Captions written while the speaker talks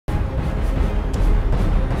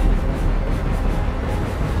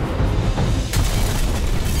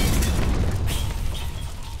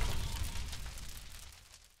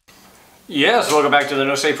Yes, welcome back to the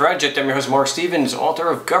No Say Project. I'm your host, Mark Stevens, author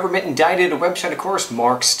of Government Indicted, a website, of course,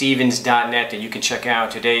 markstevens.net, that you can check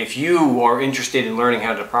out today if you are interested in learning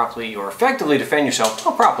how to properly or effectively defend yourself,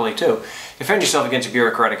 well, properly too, defend yourself against a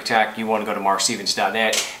bureaucratic attack. You want to go to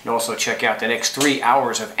markstevens.net and also check out the next 3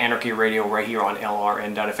 hours of Anarchy Radio right here on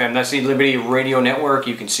LRN.FM. That's the Liberty Radio Network.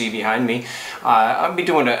 You can see behind me. I'll be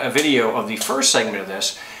doing a video of the first segment of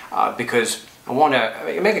this because I want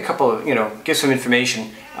to make a couple of, give some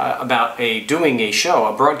information about doing a show,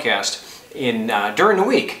 a broadcast during the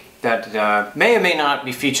week that may or may not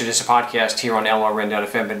be featured as a podcast here on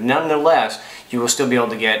LRN.FM, but nonetheless, you will still be able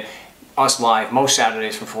to get us live most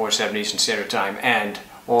Saturdays from 4 to 7 Eastern Standard Time, and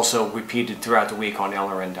also repeated throughout the week on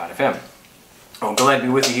LRN.FM. I'm glad to be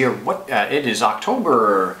with you here. It is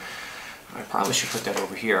October, I probably should put that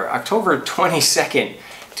over here, October 22nd,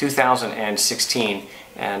 2016.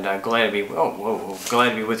 And glad to be glad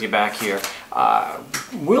to be with you back here.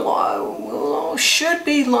 We'll should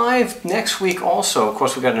be live next week also. Of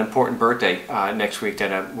course, we've got an important birthday next week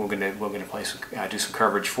that we're gonna do some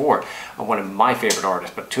coverage for one of my favorite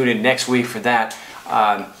artists. But tune in next week for that.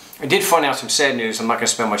 I did find out some sad news. I'm not going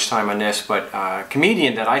to spend much time on this, but a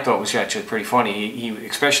comedian that I thought was actually pretty funny. He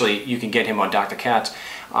especially, you can get him on Dr. Katz.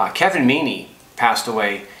 Kevin Meaney passed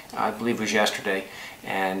away. I believe it was yesterday.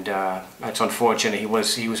 And that's unfortunate. He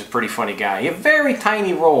was a pretty funny guy. He had a very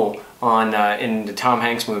tiny role on in the Tom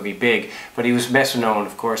Hanks movie Big, but he was best known,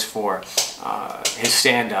 of course, for his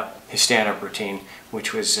stand-up routine,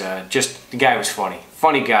 which was just, the guy was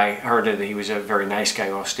funny guy. I heard that he was a very nice guy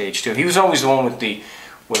off stage too. He was always the one with the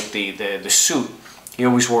suit. He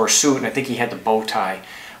always wore a suit, and I think he had the bow tie.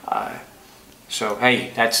 So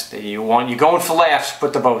hey, you're going for laughs,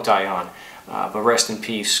 put the bow tie on. But rest in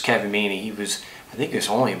peace, Kevin Meaney. I think he was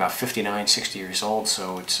only about 59, 60 years old,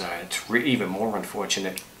 so it's even more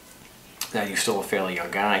unfortunate that he's still a fairly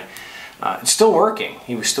young guy. Still working.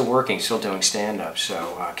 He was still working, still doing stand-up.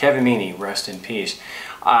 So Kevin Meaney, rest in peace.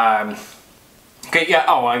 Okay, yeah.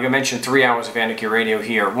 Oh, I mentioned 3 hours of Anarchy Radio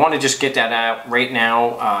here. Want to just get that out right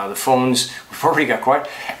now. The phones, we've already got quite.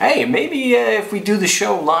 Hey, maybe if we do the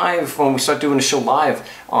show live, when we start doing the show live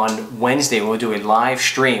on Wednesday, we'll do a live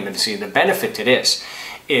stream. And see, the benefit to this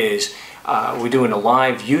is we're doing a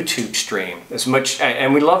live YouTube stream.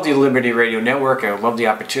 And we love the Liberty Radio Network. I love the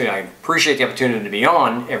opportunity. I appreciate the opportunity to be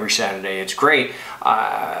on every Saturday. It's great.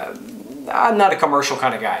 I'm not a commercial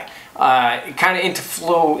kind of guy. It kind of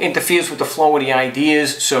interferes with the flow of the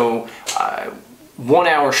ideas. So 1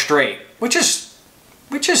 hour straight, which is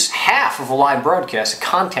half of a live broadcast,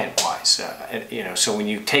 content-wise. So when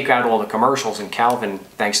you take out all the commercials, and Calvin,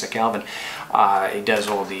 thanks to Calvin, he does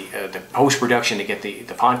all the post-production to get the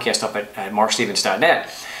podcast up at markstevens.net.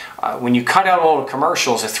 When you cut out all the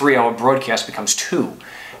commercials, a 3 hour broadcast becomes 2.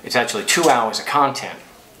 It's actually 2 hours of content.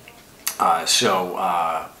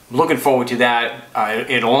 Looking forward to that.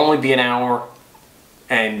 It'll only be an hour,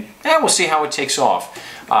 and we'll see how it takes off.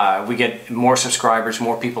 We get more subscribers,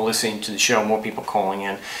 more people listening to the show, more people calling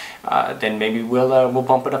in. Then maybe we'll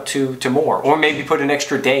bump it up to more, or maybe put an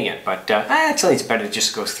extra day in. But actually, it's better to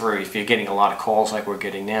just go through if you're getting a lot of calls like we're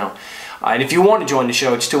getting now. And if you want to join the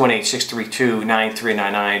show, it's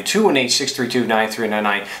 218-632-9399.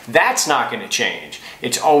 218-632-9399. That's not going to change.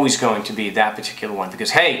 It's always going to be that particular one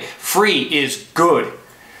because hey, free is good.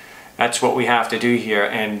 That's what we have to do here,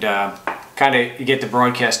 and kind of get the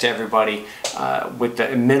broadcast to everybody with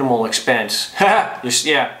the minimal expense. But it's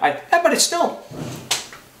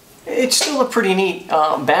still a pretty neat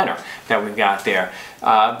banner that we've got there.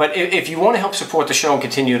 But if you want to help support the show and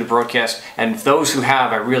continue to broadcast, and those who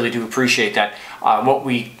have, I really do appreciate that.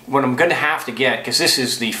 What I'm going to have to get, because this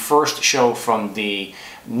is the first show from the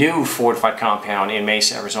new fortified compound in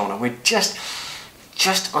Mesa, Arizona. We're just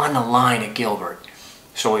on the line at Gilbert.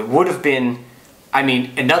 So it would have been,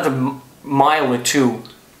 another mile or two,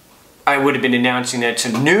 I would have been announcing that it's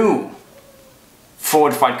a new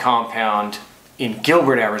fortified compound in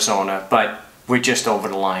Gilbert, Arizona, but we're just over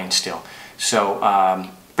the line still. So,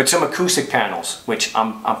 but some acoustic panels, which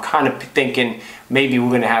I'm kind of thinking maybe we're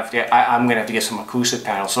going to have to, I'm going to have to get some acoustic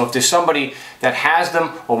panels. So if there's somebody that has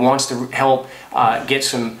them or wants to help get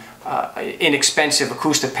some inexpensive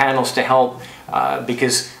acoustic panels to help,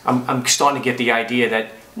 because I'm starting to get the idea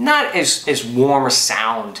that not as warm a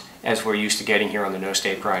sound as we're used to getting here on the No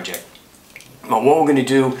State Project. But what we're going to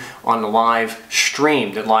do on the live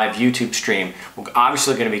stream, the live YouTube stream, we're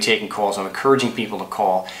obviously going to be taking calls. I'm encouraging people to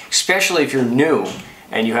call, especially if you're new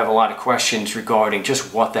and you have a lot of questions regarding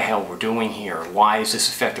just what the hell we're doing here. Why is this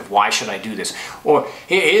effective? Why should I do this? Or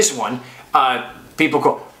here's one. People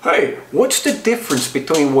go, hey, what's the difference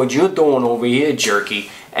between what you're doing over here,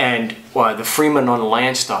 Jerky, and the freeman on the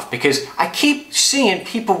land stuff, because I keep seeing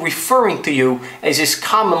people referring to you as this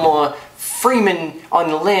common law freeman on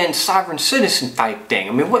the land sovereign citizen type thing.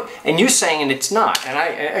 I mean, what? And you're saying it's not,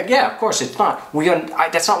 and yeah, of course it's not.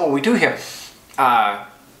 That's not what we do here.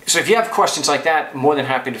 So if you have questions like that, I'm more than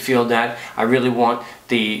happy to field that. I really want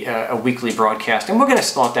a weekly broadcast, and we're going to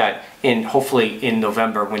start that hopefully in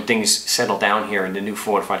November when things settle down here in the new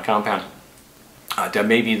fortified compound. There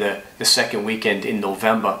may be the second weekend in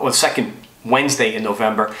November, or the second Wednesday in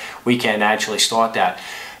November, we can actually start that.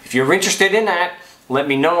 If you're interested in that, let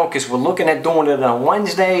me know, because we're looking at doing it on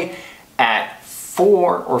Wednesday at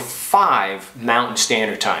 4 or 5 Mountain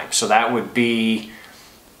Standard Time. So that would be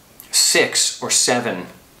 6 or 7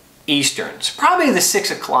 Eastern. So probably the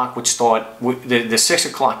 6 o'clock would start, the 6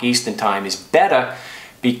 o'clock Eastern Time is better,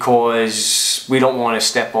 because we don't want to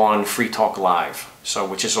step on Free Talk Live, so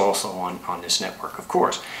which is also on this network, of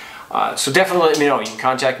course. So definitely let me know. You can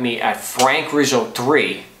contact me at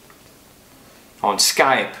frankrizzo3 on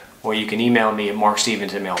Skype, or you can email me at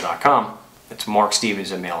markstevens@mail.com. That's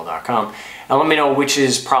markstevens@mail.com. And let me know which you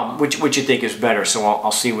think is better, so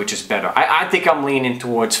I'll see which is better. I think I'm leaning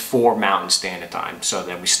towards 4 Mountain Standard Time, so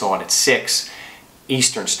that we start at 6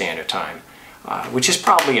 Eastern Standard Time, which is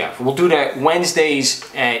probably, yeah, we'll do that Wednesdays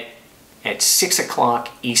at 6 o'clock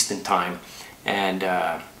Eastern Time. And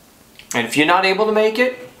if you're not able to make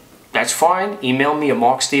it, that's fine. Email me at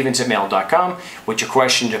markstevens@mail.com what your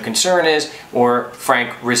question or concern is, or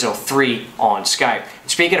frankrizzo3 on Skype.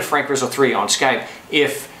 And speaking of frankrizzo3 on Skype,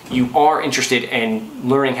 if you are interested in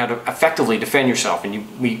learning how to effectively defend yourself, and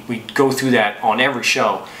we go through that on every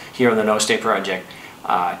show here on the No State Project,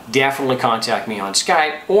 definitely contact me on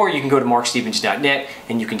Skype, or you can go to markstevens.net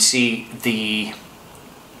and you can see the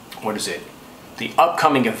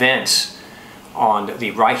upcoming events on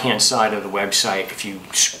the right hand side of the website. If you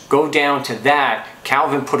go down to that,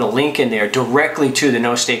 Calvin put a link in there directly to the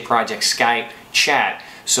No State Project Skype chat,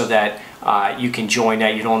 so that you can join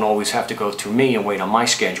that. You don't always have to go through me and wait on my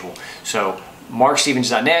schedule. So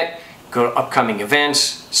markstevens.net, go to upcoming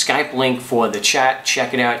events, Skype link for the chat,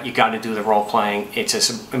 check it out. You got to do the role playing. It's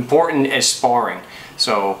as important as sparring.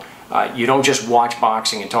 So you don't just watch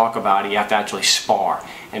boxing and talk about it, you have to actually spar.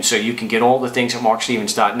 And so you can get all the things at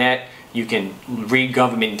markstevens.net. You can read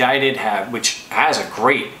Government Indicted, which has a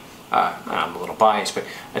great, I'm a little biased, but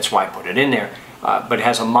that's why I put it in there, but it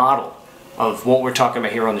has a model of what we're talking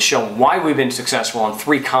about here on the show, and why we've been successful on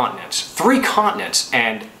 3 continents. 3 continents,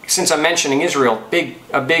 and since I'm mentioning Israel,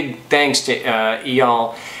 a big thanks to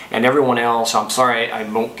Eyal and everyone else. I'm sorry I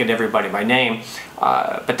won't get everybody by name,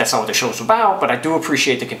 but that's not what the show's about, but I do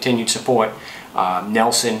appreciate the continued support.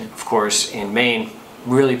 Nelson, of course, in Maine,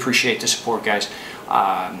 really appreciate the support, guys.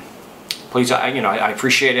 Please, I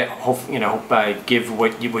appreciate it. Hope I give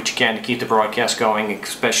what you can to keep the broadcast going,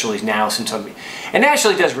 especially now since and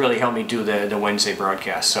actually does really help me do the Wednesday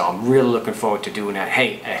broadcast. So I'm really looking forward to doing that.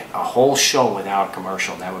 Hey, a whole show without a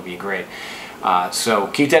commercial, that would be great. So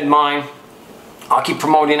keep that in mind. I'll keep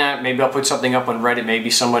promoting that. Maybe I'll put something up on Reddit. Maybe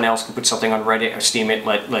someone else can put something on Reddit or Steam it.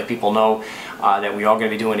 Let people know that we are going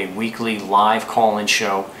to be doing a weekly live call-in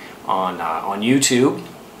show on YouTube.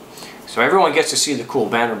 So everyone gets to see the cool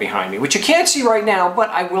banner behind me, which you can't see right now, but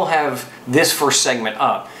I will have this first segment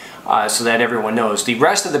up so that everyone knows. The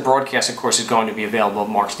rest of the broadcast, of course, is going to be available at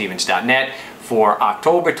markstevens.net for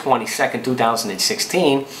October 22nd,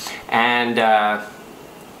 2016. And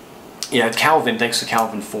yeah, Calvin, thanks to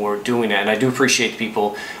Calvin for doing that. And I do appreciate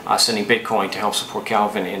people sending Bitcoin to help support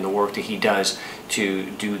Calvin in the work that he does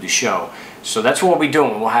to do the show. So that's what we'll be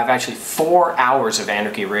doing. We'll have actually 4 hours of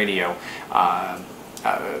Anarchy Radio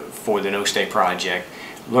for the No State Project,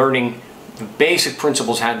 learning the basic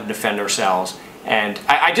principles how to defend ourselves. And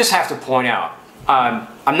I just have to point out,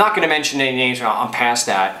 I'm not going to mention any names, I'm past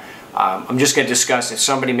that. I'm just going to discuss if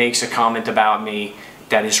somebody makes a comment about me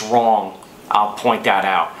that is wrong, I'll point that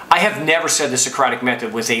out. I have never said the Socratic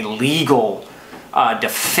Method was a legal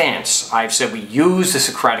defense. I've said we use the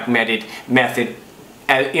Socratic method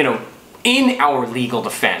as, in our legal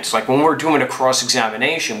defense. Like when we're doing a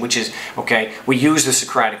cross-examination, which is, okay, we use the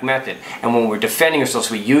Socratic Method. And when we're defending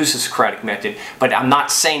ourselves, we use the Socratic Method. But I'm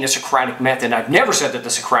not saying the Socratic Method, I've never said that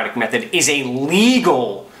the Socratic Method is a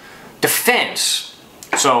legal defense.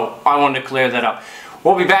 So I wanted to clear that up.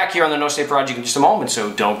 We'll be back here on the No State Project in just a moment,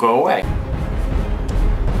 so don't go away.